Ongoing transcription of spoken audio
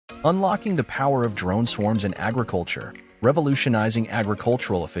Unlocking the power of drone swarms in agriculture, revolutionizing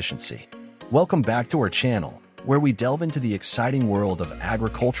agricultural efficiency. Welcome back to our channel, where we delve into the exciting world of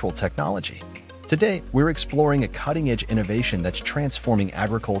agricultural technology. Today, we're exploring a cutting-edge innovation that's transforming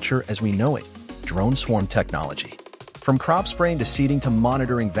agriculture as we know it, drone swarm technology. From crop spraying to seeding to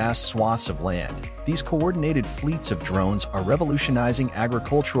monitoring vast swaths of land, these coordinated fleets of drones are revolutionizing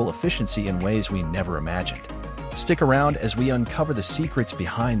agricultural efficiency in ways we never imagined. Stick around as we uncover the secrets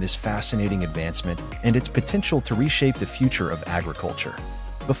behind this fascinating advancement and its potential to reshape the future of agriculture.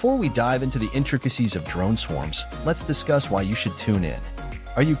 Before we dive into the intricacies of drone swarms, let's discuss why you should tune in.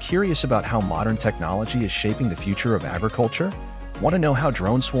 Are you curious about how modern technology is shaping the future of agriculture? Want to know how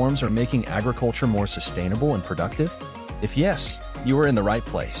drone swarms are making agriculture more sustainable and productive? If yes, you are in the right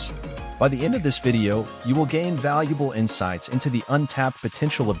place. By the end of this video, you will gain valuable insights into the untapped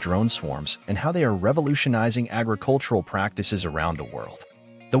potential of drone swarms and how they are revolutionizing agricultural practices around the world.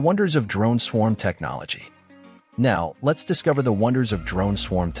 The wonders of drone swarm technology. Now, let's discover the wonders of drone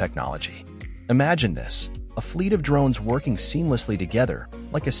swarm technology. Imagine this, a fleet of drones working seamlessly together,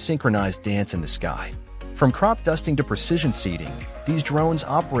 like a synchronized dance in the sky. From crop dusting to precision seeding, these drones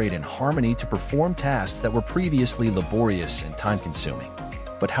operate in harmony to perform tasks that were previously laborious and time-consuming.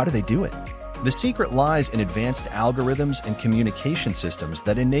 But how do they do it? The secret lies in advanced algorithms and communication systems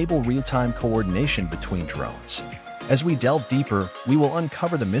that enable real-time coordination between drones. As we delve deeper, we will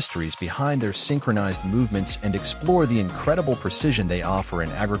uncover the mysteries behind their synchronized movements and explore the incredible precision they offer in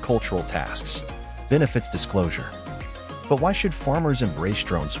agricultural tasks. Benefits disclosure. But why should farmers embrace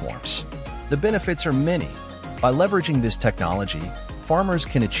drone swarms? The benefits are many. By leveraging this technology, farmers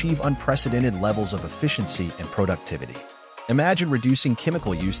can achieve unprecedented levels of efficiency and productivity. Imagine reducing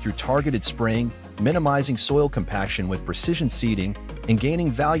chemical use through targeted spraying, minimizing soil compaction with precision seeding, and gaining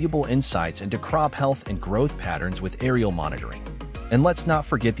valuable insights into crop health and growth patterns with aerial monitoring. And let's not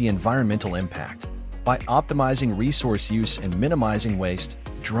forget the environmental impact. By optimizing resource use and minimizing waste,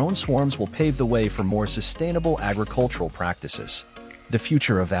 drone swarms will pave the way for more sustainable agricultural practices. The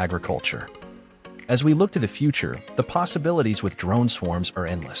future of agriculture. As we look to the future, the possibilities with drone swarms are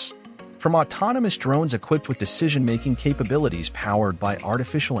endless. From autonomous drones equipped with decision-making capabilities powered by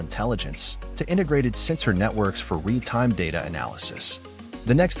artificial intelligence to integrated sensor networks for real-time data analysis,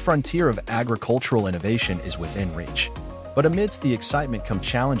 the next frontier of agricultural innovation is within reach. But amidst the excitement come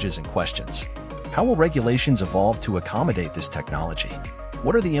challenges and questions. How will regulations evolve to accommodate this technology?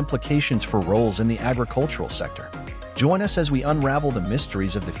 What are the implications for roles in the agricultural sector? Join us as we unravel the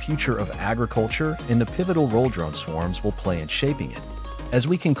mysteries of the future of agriculture and the pivotal role drone swarms will play in shaping it. As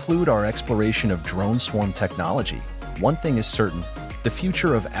we conclude our exploration of drone swarm technology, one thing is certain, the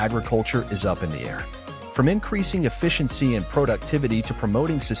future of agriculture is up in the air. From increasing efficiency and productivity to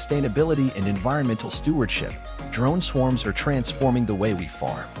promoting sustainability and environmental stewardship, drone swarms are transforming the way we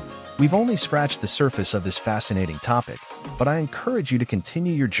farm. We've only scratched the surface of this fascinating topic, but I encourage you to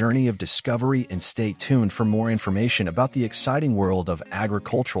continue your journey of discovery and stay tuned for more information about the exciting world of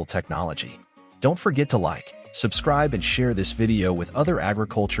agricultural technology. Don't forget to like, subscribe, and share this video with other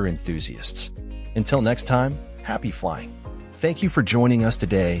agriculture enthusiasts. Until next time, happy flying. Thank you for joining us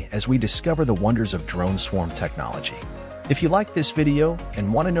today as we discover the wonders of drone swarm technology. If you liked this video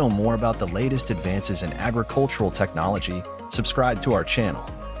and want to know more about the latest advances in agricultural technology, subscribe to our channel.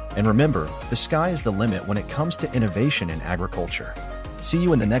 And remember, the sky is the limit when it comes to innovation in agriculture. See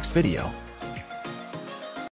you in the next video.